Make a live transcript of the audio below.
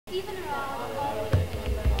Even around all the name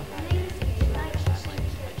is night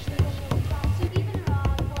even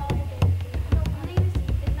around all the name is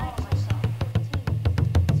night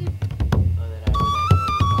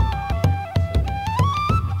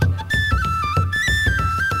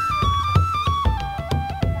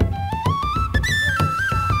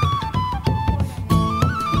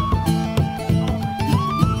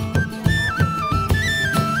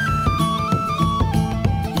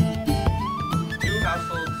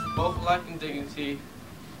In dignity,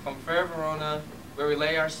 from fair Verona, where we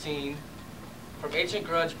lay our scene, from ancient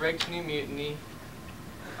grudge break to new mutiny,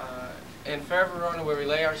 in fair Verona, where we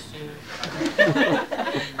lay our scene.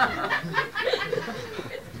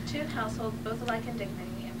 Two households, both alike in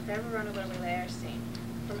dignity, in fair Verona, where we lay our scene,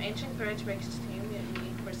 from ancient grudge breaks to new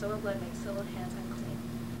mutiny, where civil blood makes civil hands unclean.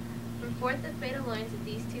 From forth the fatal loins of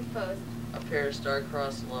these two foes, a pair of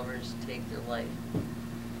star-crossed lovers take their life.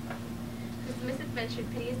 Whose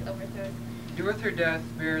misadventured piteous overthrows, do with her death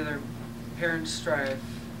bear their parents' strife.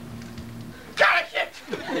 Got it!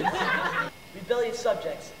 Rebellious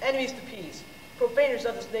subjects, enemies to peace, profaners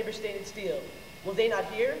of this neighbor-stained steel, will they not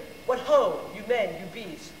hear? What ho, you men, you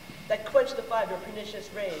beasts, that quench the fire of pernicious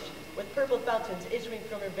rage, with purple fountains issuing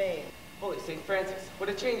from her vein. Holy St. Francis, what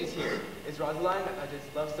a change is here! Is Rosaline,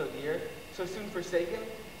 his love so dear, so soon forsaken?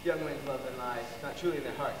 Young men's love then lies, not truly in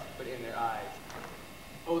their hearts, but in their eyes.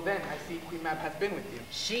 Oh, then, I see Queen Mab hath been with you.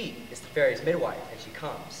 She is the fairy's midwife, and she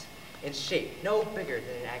comes, in shape no bigger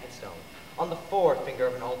than an agate stone, on the forefinger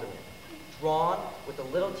of an alderman, drawn with a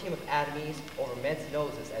little team of atomies over men's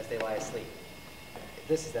noses as they lie asleep.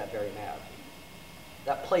 This is that very Mab,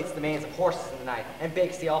 that plaits the manes of horses in the night, and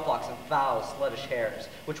bakes the alflocks in foul, sluttish hairs,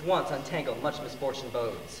 which once untangled much misfortune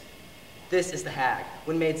bodes. This is the hag,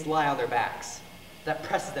 when maids lie on their backs, that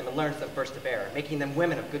presses them and learns them first to bear, making them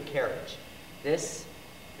women of good carriage. This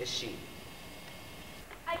is she.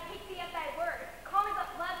 I take thee at thy word. Call me but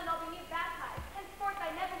blood and I'll be new baptized. Henceforth I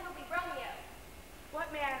never will be Romeo. What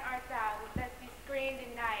man art thou that be screened in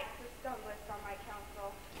night who stumblest on my counsel?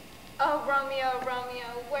 Oh, Romeo,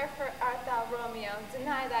 Romeo, wherefore art thou Romeo?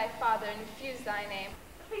 Deny thy father and refuse thy name.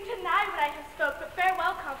 We deny what I have spoke, but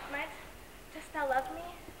farewell, compliment. Dost thou love me?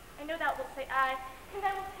 I know thou wilt say aye, and I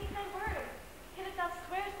will take thy word. Yet if thou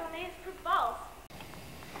swearest, thou mayest prove false.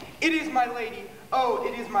 It is my lady, oh,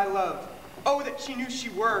 it is my love. Oh, that she knew she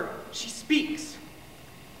were. She speaks,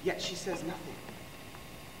 yet she says nothing.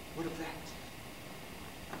 What of that?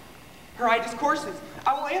 Her eye discourses.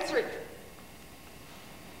 I will answer it.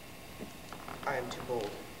 I am too bold.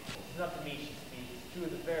 It's not to me she speaks, two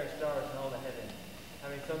of the fairest stars in all the heaven,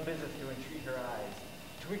 having some business to entreat her eyes,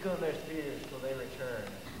 twinkle in their spheres till they return.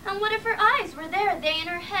 And what if her eyes were there, they in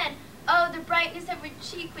her head? Oh, the brightness of her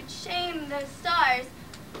cheek would shame those stars.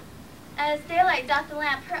 As daylight doth the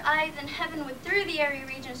lamp, her eyes in heaven would through the airy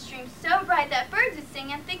region stream so bright that birds would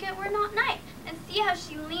sing and think it were not night. And see how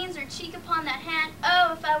she leans her cheek upon that hand.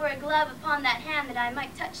 Oh, if I were a glove upon that hand, that I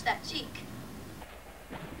might touch that cheek.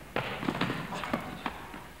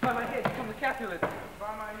 By my head come the Capulet.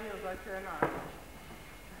 By my heels I care not.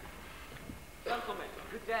 Gentlemen,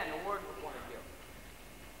 good den, a word with one of you.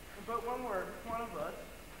 But one word, one of us.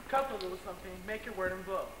 Couple a little something, make your word and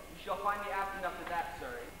blow. You shall find me apt enough for that,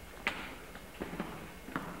 sir.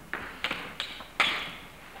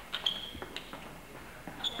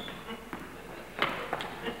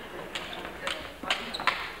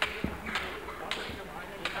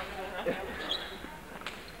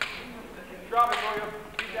 Drop it, William.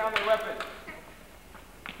 Beat down the weapon.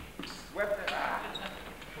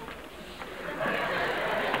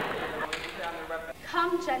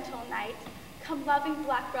 Come, gentle knight, come, loving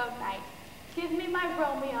black-robed knight, give me my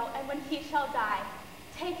Romeo, and when he shall die,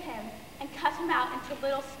 take him and cut him out into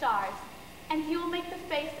little stars, and he will make the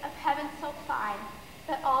face of heaven so fine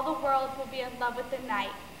that all the world will be in love with the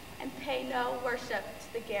night and pay no worship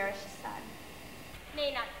to the garish sun.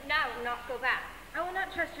 Nay, now not go back. I will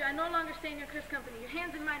not trust you. I no longer stay in your cursed company. Your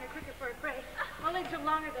hands and mine are crooked for a prey. My legs are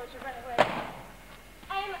long ago to run away.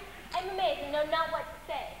 I'm amazed and know not what to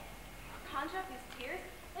say. Conjure up these tears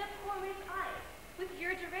in a poor maid's eyes, with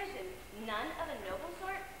your derision. None of a noble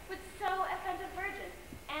sort would so offend a virgin,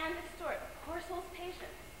 and extort a poor soul's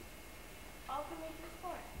patience. All for nature's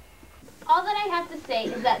sport. all that I have to say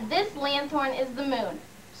is that this lanthorn is the moon.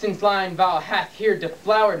 Since lion vow hath here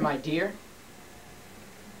deflowered, my dear,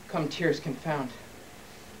 come tears confound.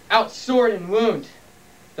 Out sword and wound,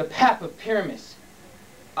 the pap of Pyramus.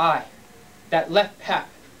 I, that left pap,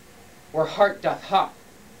 where heart doth hop.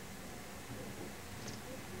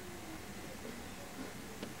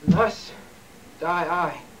 Thus die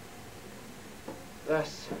I,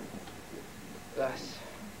 thus.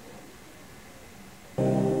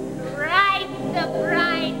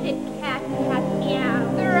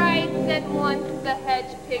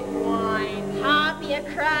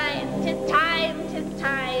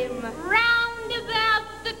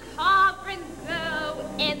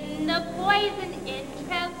 when the poison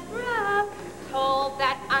entrails grow, told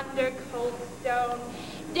that under cold stone,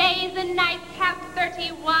 days and nights have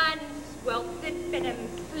 31, sweltered venom,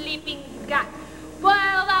 sleeping gut, boil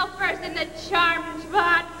thou first in the charmed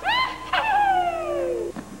pot.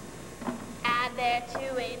 Add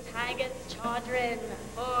thereto a tiger's chaudron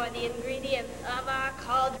for the ingredients of our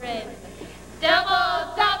cauldron.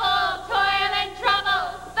 Double, double, toil and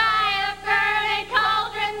trouble, fire, burn, and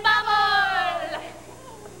cauldron bubble.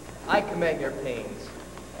 I commend your pains,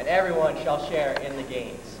 and everyone shall share in the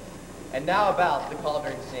gains. And now about the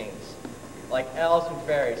cauldron sings, like elves and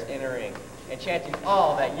fairies in a ring, enchanting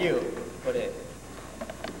all that you put in.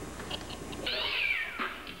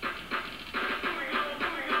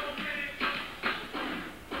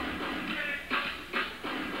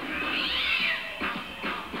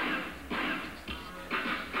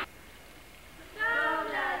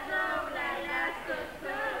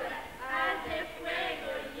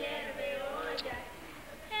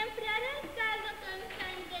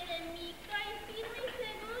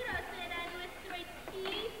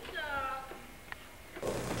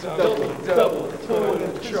 Double, double, toil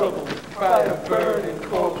and trouble, fire burn and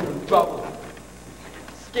cauldron bubble.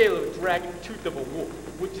 Scale of a dragon, tooth of a wolf,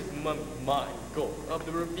 which is mummy, mine, gold, of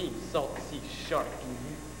the ravine, salt sea, shark,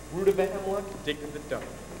 root of a hemlock, dick of the dark,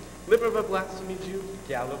 liver of a blasphemy Jew,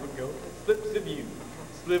 gal of a goat, slips of you,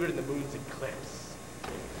 slivered in the moon's eclipse.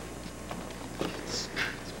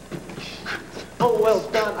 Oh, well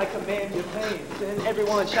done, I command your pains, and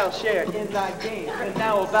everyone shall share in thy gains. And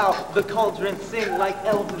now about the cauldron sing, like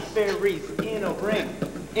elves and fairies in a ring.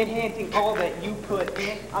 Enhancing all that you put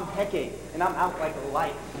in, I'm Hecate, and I'm out like a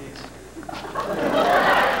light.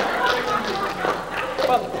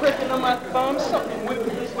 By the pricking of my thumb, something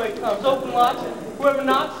wicked this way comes. Open lots, whoever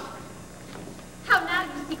knocks. How now,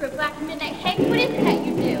 you secret black midnight hag? What is it that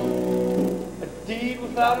you do? A deed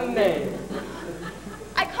without a name.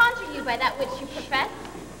 I conjure you by that which you profess,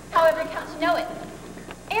 however count to know it.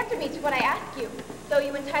 Answer me to what I ask you, though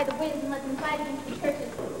you untie the winds and let them glide against the churches.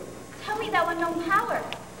 Tell me thou unknown power.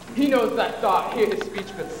 He knows thy thought, hear his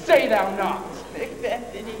speech, but say thou not.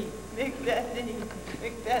 Macbethany, Macbethany,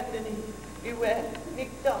 Macbethany, beware,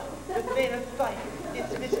 Macduff, the vein of fight,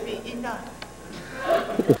 dismiss me enough.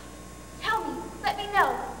 Tell me, let me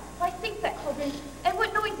know, why sinks that cauldron, and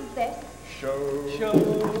what noise is this?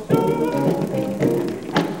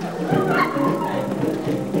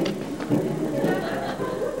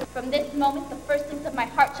 From this moment, the firstlings of my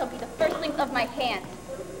heart shall be the firstlings of my hands.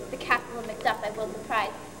 The castle of Macduff I will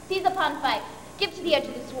surprise. Seize upon fight, give to the edge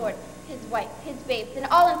of the sword his wife, his babes, and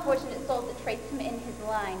all unfortunate souls that trace him in his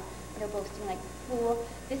line. But are boasting like a fool.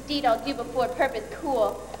 This deed I'll do before purpose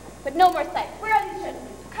cool. But no more sight. Where are these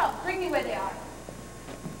gentlemen? Come, bring me where they are.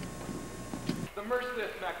 The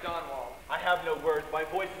merciless MacDonald. I have no words, my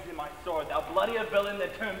voice is in my sword. Thou bloody a villain, the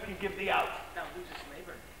term can give thee out. Thou losest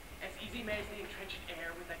labor. As easy may as the entrenched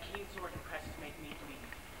air with thy keen sword and presses make me bleed.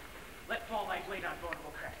 Let fall thy blade on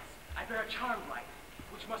vulnerable crests. I bear a charmed life,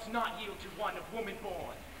 which must not yield to one of woman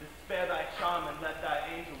born. Spare thy charm and let thy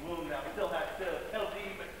angel womb thou still hast still. Tell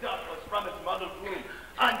thee Macduff was from its mother's womb,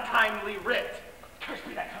 untimely writ. Cursed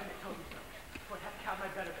be that tongue that told me so, for it hath cowed my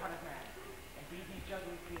better part of man. And be these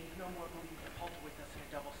juggling fiends no more believe that palter with us in a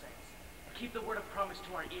double sense. And keep the word of promise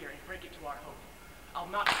to our ear and break it to our hope. I'll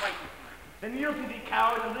not fight with you. Then yield to thee,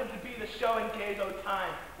 coward, and live to be the show in case o'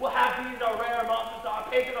 time. We'll have these our rare monsters are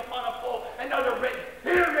pagan upon a foe, and under written.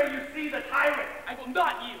 Here may you see the tyrant. I will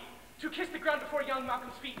not yield. To kiss the ground before young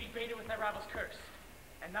Malcolm's feet be baited with thy rival's curse.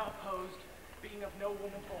 And thou opposed, being of no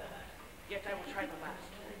woman born, yet I will try the last.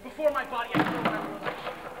 Before my body I throw whatever will I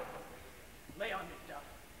shoot. Lay on, Macduff,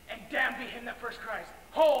 and damned be him that first cries,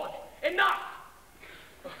 hold, enough!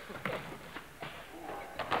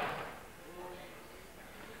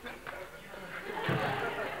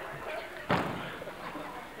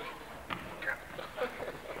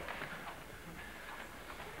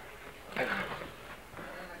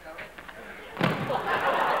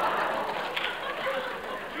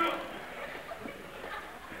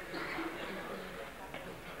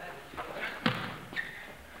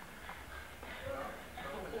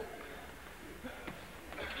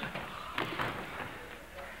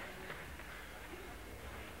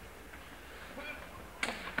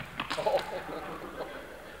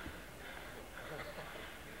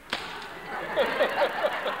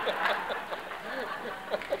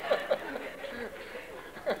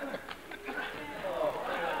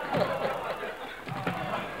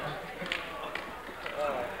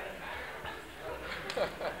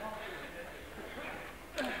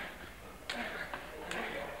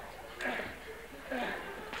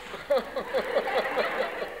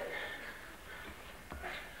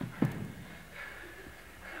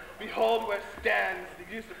 Behold where stands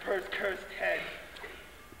the usurper's cursed head.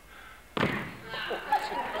 The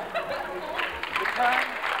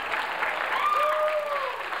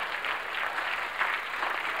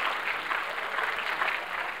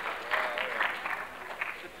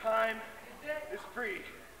time is free.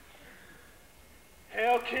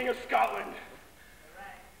 Hail, King of Scotland!